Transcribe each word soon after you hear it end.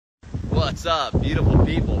What's up, beautiful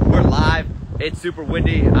people? We're live. It's super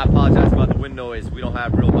windy. I apologize about the wind noise. We don't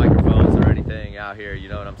have real microphones or anything out here, you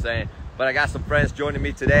know what I'm saying? But I got some friends joining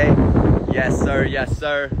me today. Yes, sir. Yes,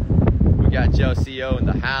 sir. We got Joe CEO in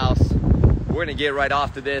the house. We're gonna get right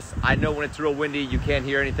off to this. I know when it's real windy, you can't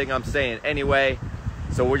hear anything I'm saying anyway.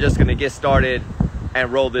 So we're just gonna get started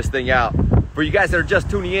and roll this thing out. For you guys that are just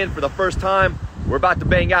tuning in for the first time, we're about to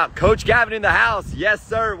bang out Coach Gavin in the house. Yes,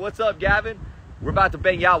 sir. What's up, Gavin? We're about to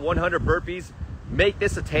bang out 100 burpees. Make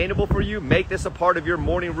this attainable for you. Make this a part of your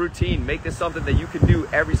morning routine. Make this something that you can do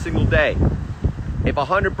every single day. If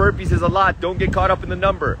 100 burpees is a lot, don't get caught up in the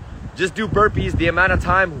number. Just do burpees the amount of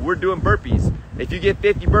time we're doing burpees. If you get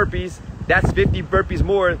 50 burpees, that's 50 burpees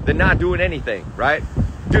more than not doing anything, right?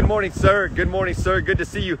 Good morning, sir. Good morning, sir. Good to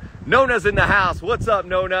see you. Nona's in the house. What's up,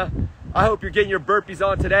 Nona? I hope you're getting your burpees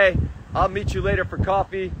on today. I'll meet you later for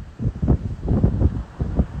coffee.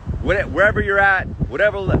 Wherever you're at,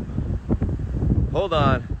 hold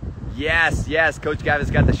on. Yes, yes, Coach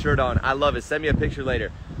Gavin's got the shirt on. I love it. Send me a picture later.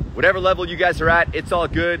 Whatever level you guys are at, it's all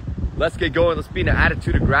good. Let's get going. Let's be in an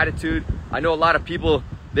attitude of gratitude. I know a lot of people,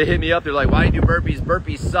 they hit me up. They're like, why do you do burpees?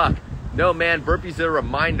 Burpees suck. No, man, burpees are a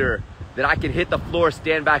reminder that I can hit the floor,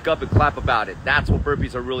 stand back up, and clap about it. That's what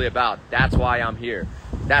burpees are really about. That's why I'm here.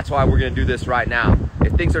 That's why we're going to do this right now.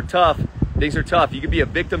 If things are tough, things are tough. You can be a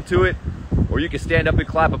victim to it, or you can stand up and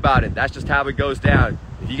clap about it. That's just how it goes down.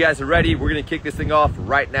 If you guys are ready, we're gonna kick this thing off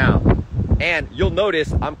right now. And you'll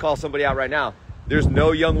notice, I'm calling somebody out right now. There's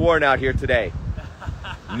no young Warren out here today.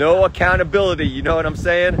 No accountability, you know what I'm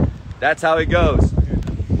saying? That's how it goes.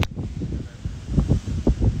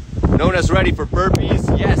 Nona's ready for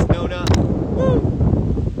burpees. Yes, Nona. Woo.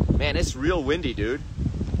 Man, it's real windy, dude.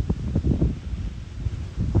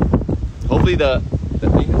 Hopefully the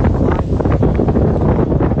thing doesn't fly.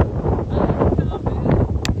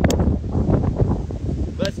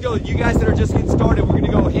 Let's go. You guys that are just getting started, we're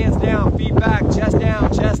gonna go hands down, feet back, chest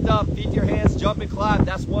down, chest up, feet to your hands, jump and clap.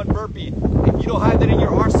 That's one burpee. If you don't have that in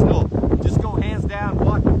your arsenal, just go hands down,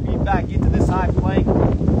 walk your feet back into this high plank,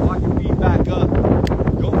 walk your feet back up.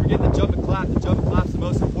 Don't forget the jump and clap. The jump and clap's the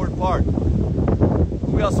most important part.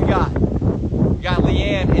 Who else we got? We got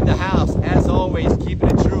Leanne in the house, as always, keeping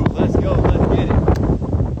it true. Let's go, let's get it.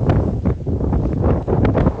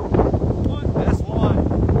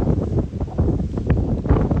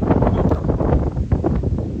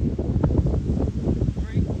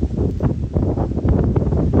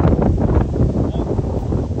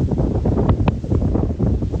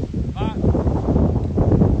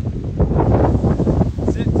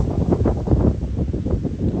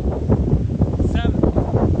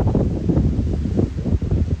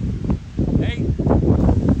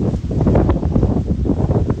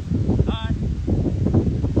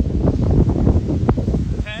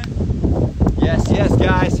 Yes,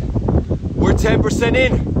 guys, we're 10%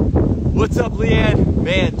 in. What's up, Leanne?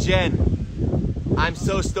 Man, Jen, I'm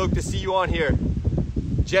so stoked to see you on here.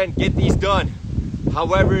 Jen, get these done.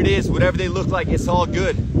 However it is, whatever they look like, it's all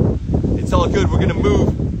good. It's all good. We're gonna move.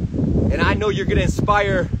 And I know you're gonna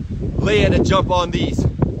inspire Leanne to jump on these.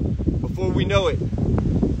 Before we know it,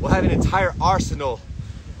 we'll have an entire arsenal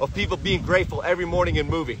of people being grateful every morning and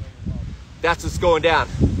moving. That's what's going down.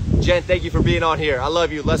 Jen, thank you for being on here. I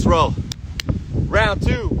love you. Let's roll. Round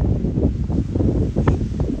two.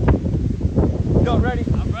 Y'all ready?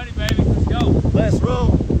 I'm ready, baby. Let's go. Let's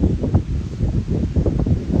roll.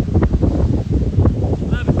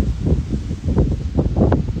 11,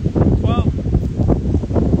 12,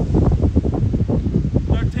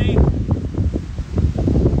 13,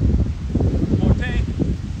 14,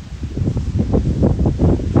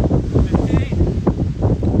 15,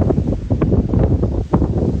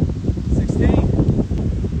 16,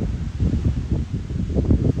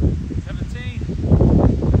 17,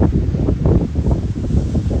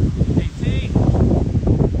 18,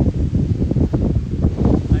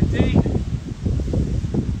 19,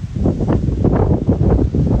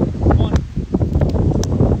 20.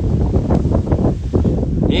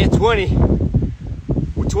 And 20.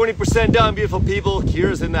 We're 20% done, beautiful people.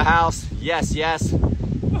 Kira's in the house. Yes, yes.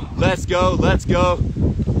 Let's go, let's go.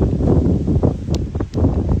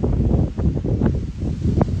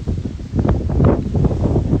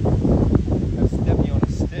 Stepping on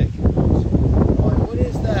a stick. What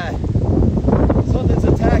is that? Something's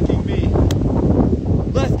attacking me.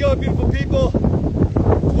 Let's go, beautiful people.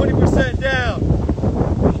 20% down.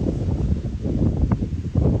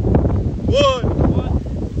 1,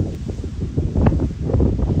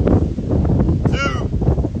 2,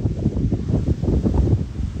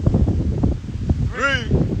 3,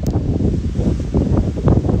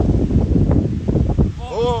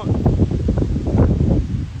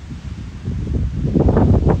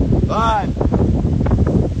 5, 6,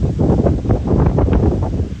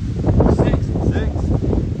 7,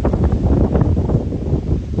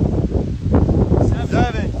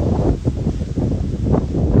 7,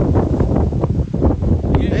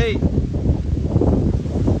 8,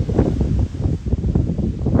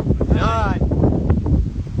 9,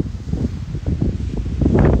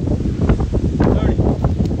 30.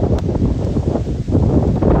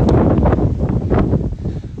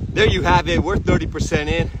 There you have it. We're 30%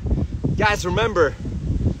 in. Guys, remember,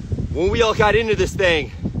 when we all got into this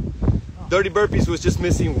thing, 30 burpees was just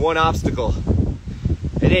missing one obstacle.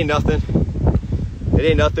 It ain't nothing. It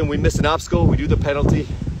ain't nothing. We miss an obstacle, we do the penalty,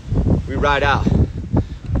 we ride out.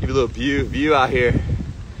 Give you a little view out here.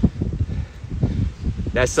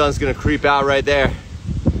 That sun's gonna creep out right there,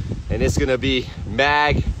 and it's gonna be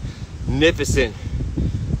magnificent.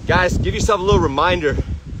 Guys, give yourself a little reminder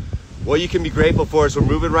what you can be grateful for as we're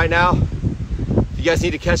moving right now. If you guys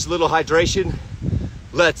need to catch a little hydration,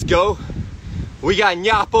 let's go. We got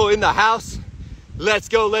Ñapo in the house. Let's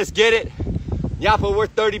go, let's get it. Ñapo, we're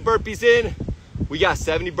 30 burpees in. We got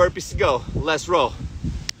 70 burpees to go. Let's roll.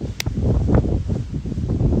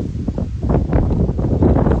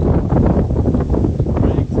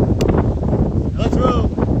 Let's roll.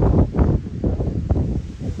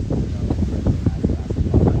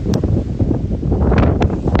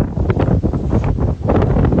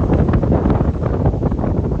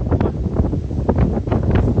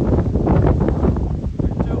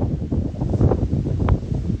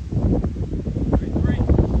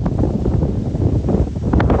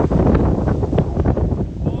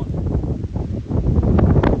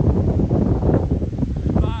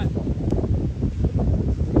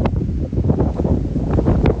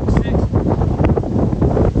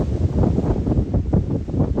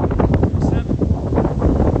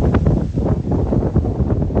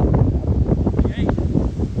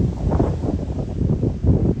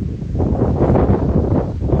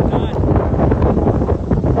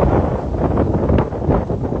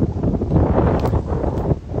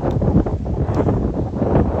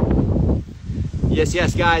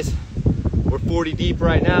 Yes, guys, we're 40 deep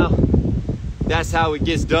right now. That's how it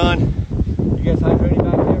gets done. You guys hydrating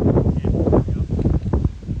back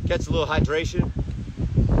there? Catch a little hydration.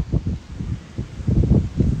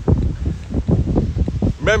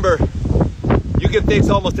 Remember, you can fix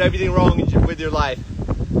almost everything wrong with your life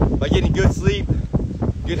by getting good sleep,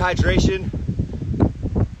 good hydration,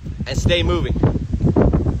 and stay moving.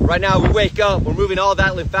 Right now we wake up, we're moving all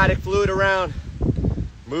that lymphatic fluid around,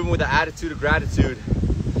 moving with an attitude of gratitude.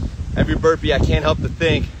 Every burpee, I can't help but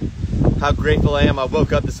think how grateful I am I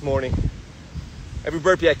woke up this morning. Every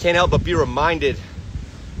burpee, I can't help but be reminded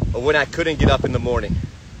of when I couldn't get up in the morning,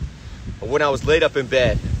 or when I was laid up in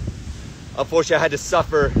bed. Unfortunately, I had to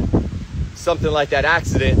suffer something like that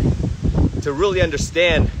accident to really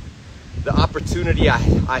understand the opportunity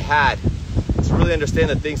I had, to really understand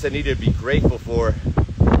the things I needed to be grateful for.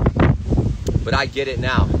 But I get it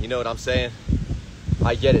now, you know what I'm saying?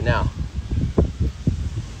 I get it now.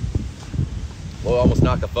 Well, I almost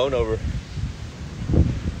knocked the phone over.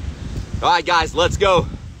 All right, guys, let's go.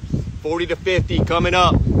 40 to 50 coming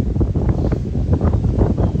up.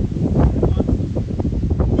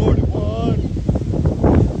 41.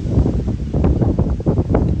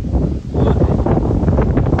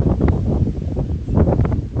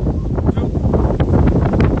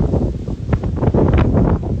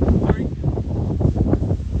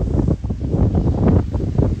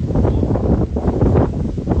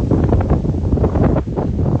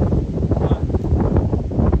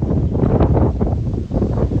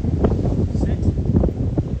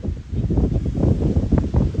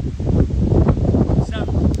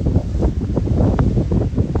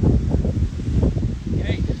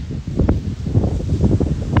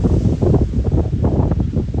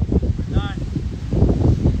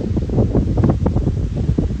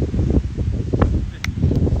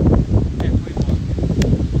 50.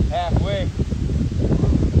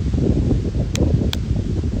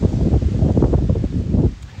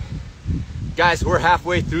 Guys, we're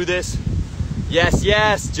halfway through this. Yes,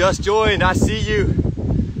 just joined. I see you.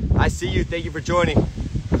 Thank you for joining.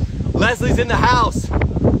 Leslie's in the house.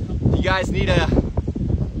 You guys need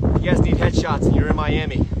headshots and you're in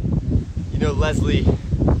Miami, you know Leslie,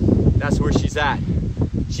 that's where she's at.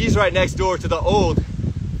 She's right next door to the old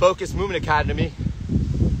Focus Movement Academy.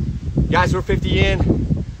 Guys, we're 50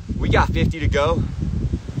 in. We got 50 to go.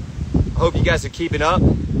 I hope you guys are keeping up.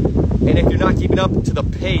 And if you're not keeping up to the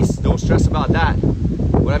pace, don't stress about that.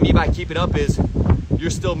 What I mean by keeping up is you're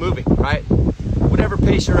still moving, right? Whatever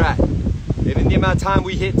pace you're at. If in the amount of time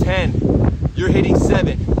we hit 10, you're hitting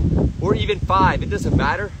 7 or even 5, it doesn't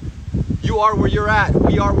matter. You are where you're at.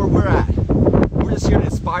 We are where we're at. We're just here to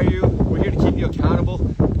inspire you. We're here to keep you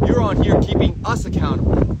accountable. You're on here keeping us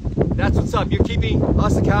accountable. That's what's up. You're keeping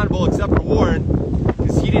us accountable, except for Warren,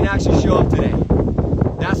 because he didn't actually show up today.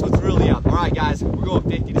 That's what's really up. All right, guys, we're going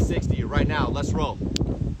 50 to 60 right now. Let's roll.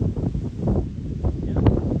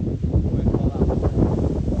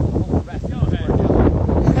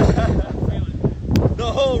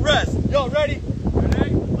 The whole rest. Y'all ready? Ready?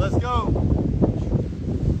 Let's go.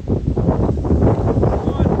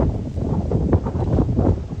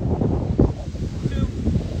 1, 2,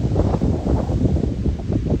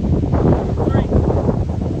 3,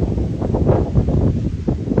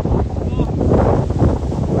 4,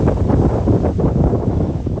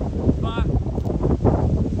 5,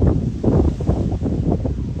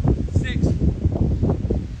 6,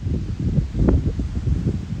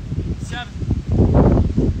 7,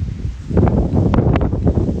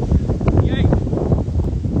 8,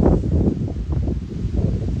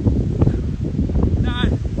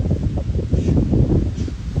 9,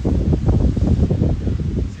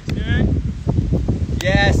 68.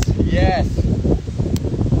 Yes, yes.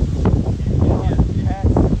 Yes.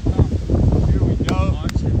 Here we go.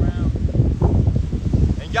 March it around.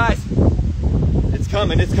 And guys, it's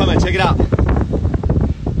coming, it's coming. Check it out.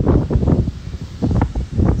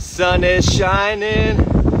 Sun is shining.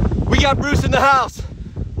 We got Bruce in the house.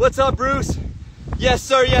 What's up, Bruce? Yes,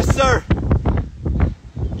 sir, yes, sir.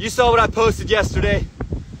 You saw what I posted yesterday.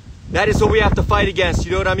 That is what we have to fight against,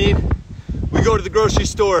 you know what I mean? We go to the grocery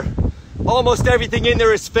store. Almost everything in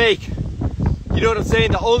there is fake. You know what I'm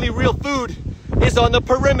saying? The only real food is on the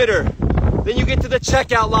perimeter. Then you get to the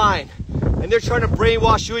checkout line and they're trying to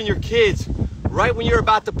brainwash you and your kids right when you're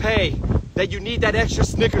about to pay that you need that extra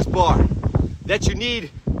Snickers bar, that you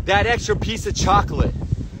need that extra piece of chocolate.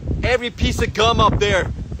 Every piece of gum up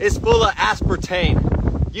there is full of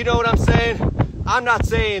aspartame. You know what I'm saying? I'm not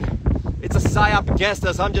saying it's a psyop against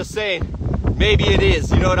us. I'm just saying maybe it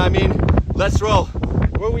is. You know what I mean? Let's roll.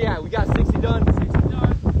 Where we at? We got 60 done? 60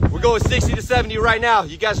 done. We're going 60 to 70 right now.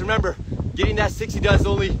 You guys remember, getting that 60 done is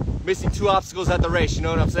only missing 2 obstacles at the race. You know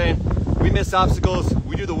what I'm saying? We miss obstacles.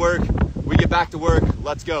 We do the work. We get back to work.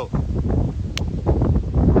 Let's go.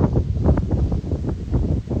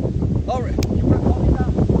 All right. You want to call me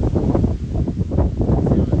down?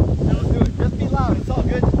 Let's do it. Just be loud. It's all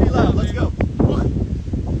good. Just be loud. Let's go. 1,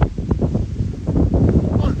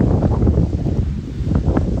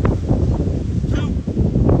 2,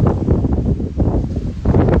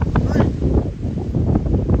 3,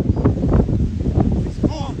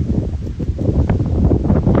 4,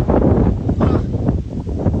 5,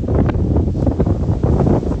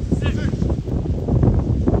 6, 7,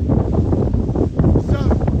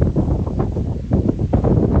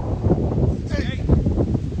 8,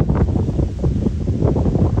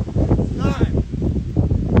 9,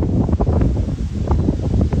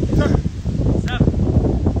 10,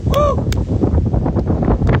 7. Woo!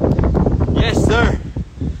 Yes, sir.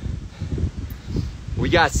 We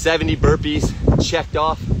got 70 burpees checked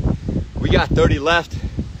off. We got 30 left.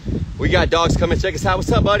 We got dogs coming check us out.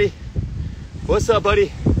 What's up, buddy? What's up,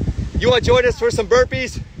 buddy? You want to join us for some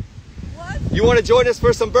burpees? What? You want to join us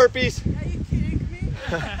for some burpees? Are you kidding me?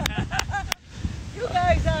 You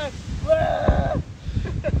guys are.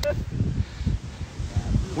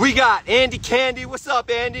 We got Andy Candy. What's up,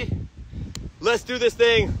 Andy? Let's do this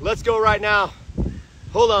thing. Let's go right now.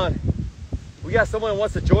 Hold on. We got someone who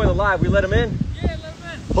wants to join the live. We let him in? Yeah, let him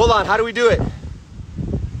in. Hold on. How do we do it?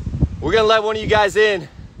 We're going to let one of you guys in.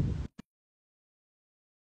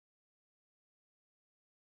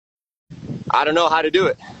 I don't know how to do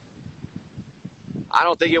it. I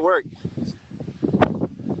don't think it worked.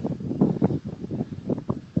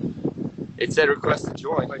 It said request to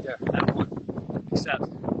join. Right there. That one. Accept.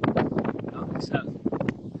 No, accept.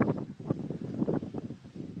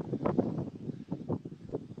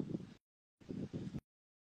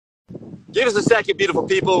 Give us a second, beautiful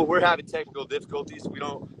people. We're having technical difficulties. We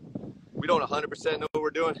don't 100% know what we're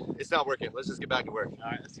doing. It's not working. Let's just get back to work. All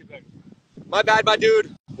right, let's get back. My bad, my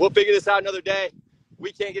dude. We'll figure this out another day.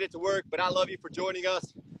 We can't get it to work, but I love you for joining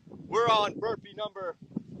us. We're on burpee number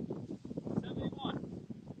 71.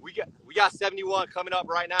 we got 71 coming up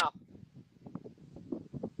right now.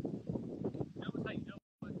 That was how you know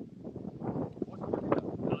it. Wasn't working out.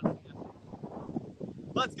 No,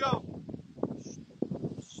 Let's go.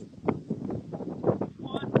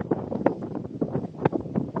 1,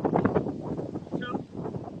 2,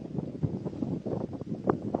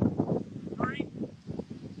 3,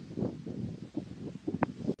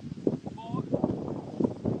 4,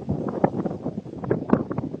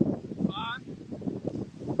 5,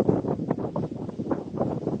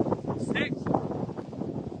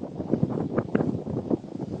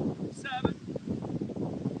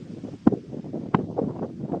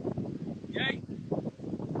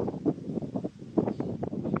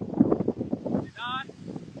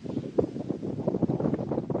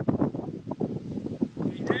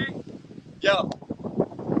 go.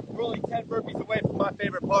 We're only 10 burpees away from my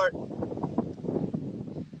favorite part.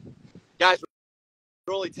 Guys,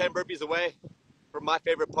 we're only 10 burpees away from my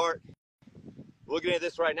favorite part. We're looking at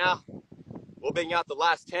this right now. We'll bang out the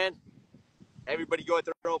last 10. Everybody go at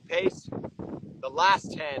their own pace. The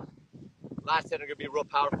last 10 are gonna be real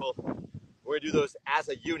powerful. We're gonna do those as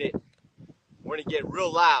a unit. We're gonna get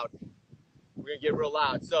real loud.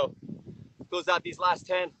 So close out these last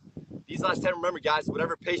 10. Remember guys,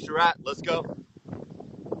 whatever pace you're at, let's go.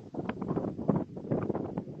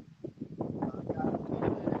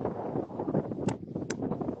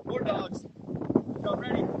 More dogs. Y'all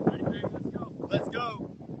ready? Ready, baby, let's go. Let's go.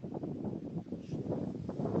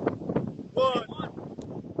 1,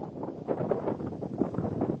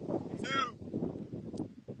 2,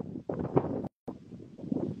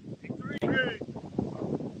 3,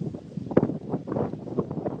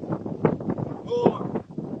 4,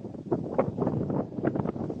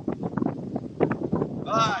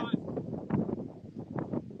 5,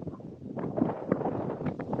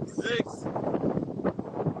 6,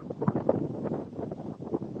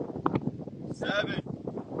 7,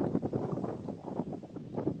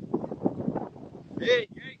 8,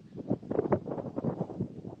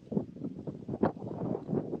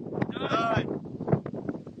 9,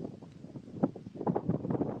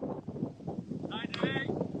 98.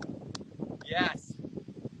 yes.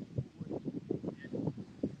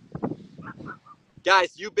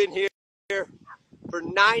 Guys, you've been here for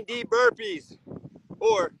 90 burpees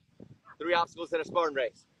or 3 obstacles in a Spartan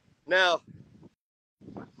race. Now,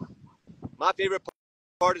 my favorite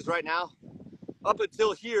part is right now, up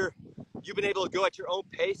until here, you've been able to go at your own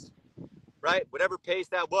pace, right? Whatever pace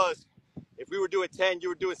that was. If we were doing 10, you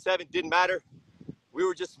were doing 7, didn't matter. We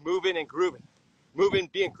were just moving and grooving. Moving,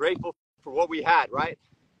 being grateful for what we had, right?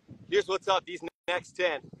 Here's what's up, these next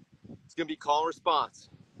 10. It's gonna be call and response.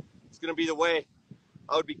 It's gonna be the way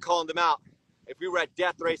I would be calling them out if we were at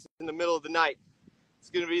death race in the middle of the night. It's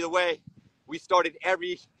gonna be the way we started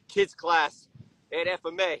every kids class at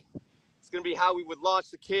FMA. It's gonna be how we would launch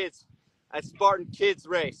the kids at Spartan Kids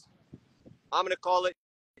Race. I'm gonna call it,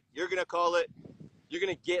 you're gonna call it, you're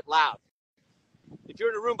gonna get loud. If you're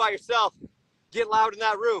in a room by yourself, get loud in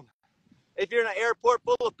that room. If you're in an airport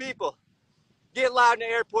full of people, get loud in an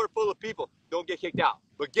airport full of people. Don't get kicked out,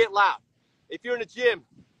 but get loud. If you're in a gym,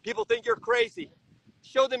 people think you're crazy.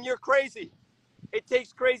 Show them you're crazy. It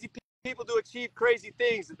takes crazy people to achieve crazy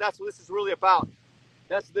things. And that's what this is really about.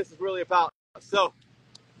 So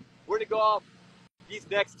we're gonna go off these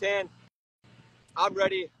next 10. I'm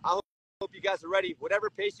ready. I hope you guys are ready. Whatever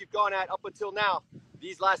pace you've gone at up until now,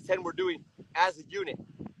 these last 10 we're doing as a unit.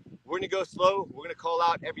 We're gonna go slow. We're gonna call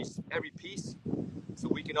out every piece so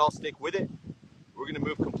we can all stick with it. We're gonna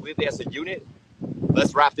move completely as a unit.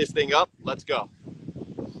 Let's wrap this thing up. Let's go.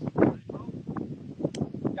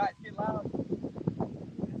 Guys, get loud.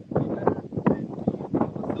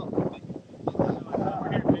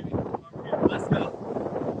 Let's go.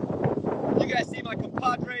 You guys see my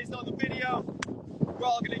compadres on the video? We're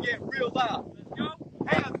all gonna get real loud. Let's go.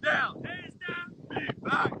 Hands down. Hands down. Feet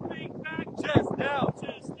back. Feet back. Chest down.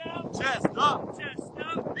 Chest down. Chest up. Chest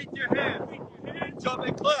up. Beat your hands. Beat your hands. Jump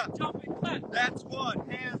and clap. Jump and clap. That's 1.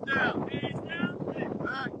 Hands down. Hands down. Feet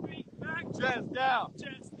back. Feet back. Chest down.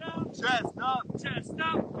 Chest down. Chest up. Chest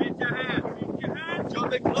up. Beat your hands. Beat your hands.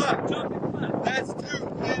 Jump and clap. Jump and clap. That's 2.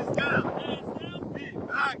 Hands down. Hands down. Feet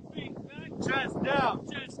back. Feet back. Chest down.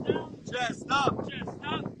 Chest down. Chest up. Chest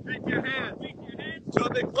up. Beat your hands. Beat your hands.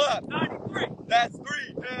 Jump and clap. 93. That's 3.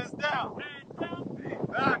 Hands down. Hands down.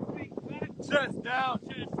 Feet back. Feet back. Chest down.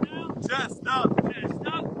 Chest down. Chest up. Chest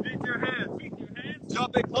up. Beat your hands. Beat your hands.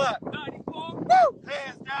 Jump and clap. 94. Woo!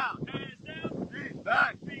 Hands down. Hands down. Feet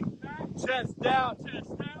back. Feet back. Chest down.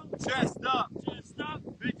 Chest down. Chest up. Chest up.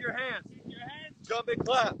 Beat your hands. Beat your hands. Jump and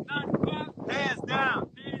clap. 95. Hands down.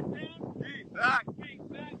 Hands down. Feet back. Feet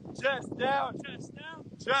back. Chest down. Chest down.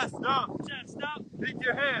 Chest up. Chest up. Beat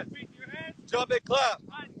your hands. Beat your hands. Jump and clap.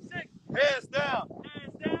 96. Hands down.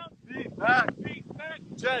 Hands down. Feet back. Feet back.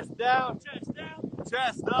 Chest down. Chest down.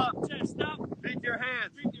 Chest up. Chest up. Beat your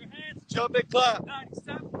hands. Beat your hands. Jump and clap.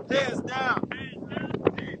 97. Hands down. Hands down.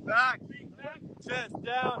 Feet back. Feet back. Chest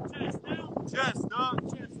down. Chest down. Chest up.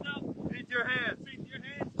 Chest up. Beat your hands. Beat your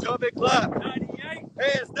hands. Jump and clap. 98.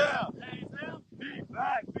 Hands down. Hands down. Feet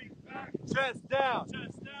back. Feet back. Chest down.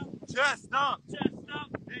 Chest down. Chest up. Chest up.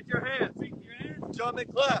 Beat your hands. Beat your hands. Jump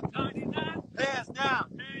and clap. 99. Hands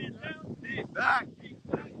down. Hands down. Feet back.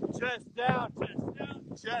 Feet back. Chest down. Chest down.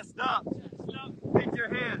 Chest up. Chest up. Beat your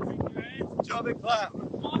hands. Beat your hands. Jump and clap.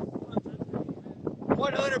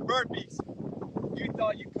 100 burpees. You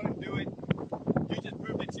thought you couldn't do it. You just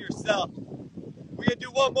proved it to yourself. We're gonna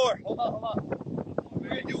do one more. Hold on. We're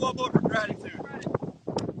gonna do one more for gratitude.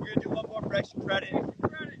 We're gonna do one more for extra credit.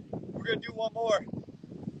 We're gonna do one more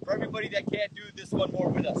for everybody that can't do this one more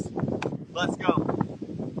with us. Let's go.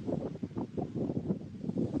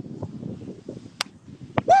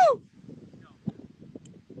 Woo!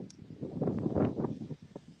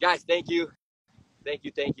 Guys, thank you.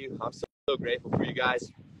 I'm so grateful for you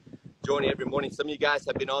guys joining every morning. Some of you guys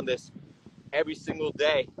have been on this every single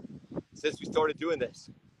day since we started doing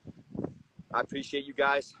this. I appreciate you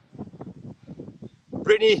guys.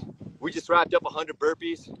 Brittany, we just wrapped up 100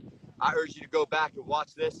 burpees. I urge you to go back and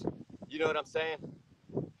watch this. You know what I'm saying?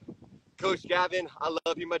 Coach Gavin, I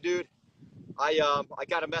love you, my dude. I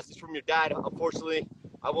got a message from your dad. Unfortunately,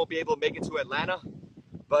 I won't be able to make it to Atlanta,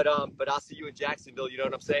 but I'll see you in Jacksonville. You know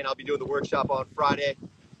what I'm saying? I'll be doing the workshop on Friday,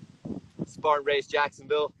 Spartan Race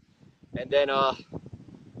Jacksonville, and then I'll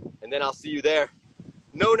see you there.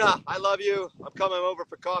 Nona, I love you. I'm coming over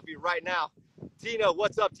for coffee right now. Tina,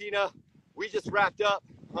 what's up, Tina? We just wrapped up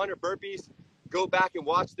 100 burpees. Go back and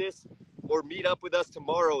watch this or meet up with us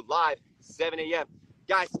tomorrow live, 7 a.m.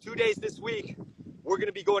 Guys, 2 days this week, we're going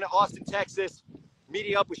to be going to Austin, Texas,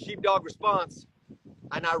 meeting up with Sheepdog Response.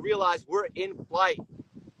 And I realize we're in flight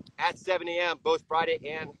at 7 a.m. both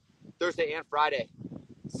Thursday and Friday.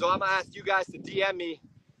 So I'm going to ask you guys to DM me.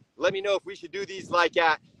 Let me know if we should do these like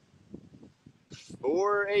at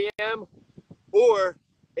 4 a.m. or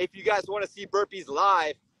if you guys want to see burpees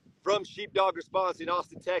live from Sheepdog Response in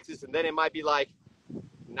Austin, Texas, and then it might be like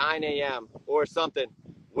 9 a.m. or something.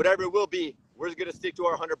 Whatever it will be, we're going to stick to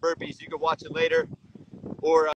our 100 burpees. You can watch it later or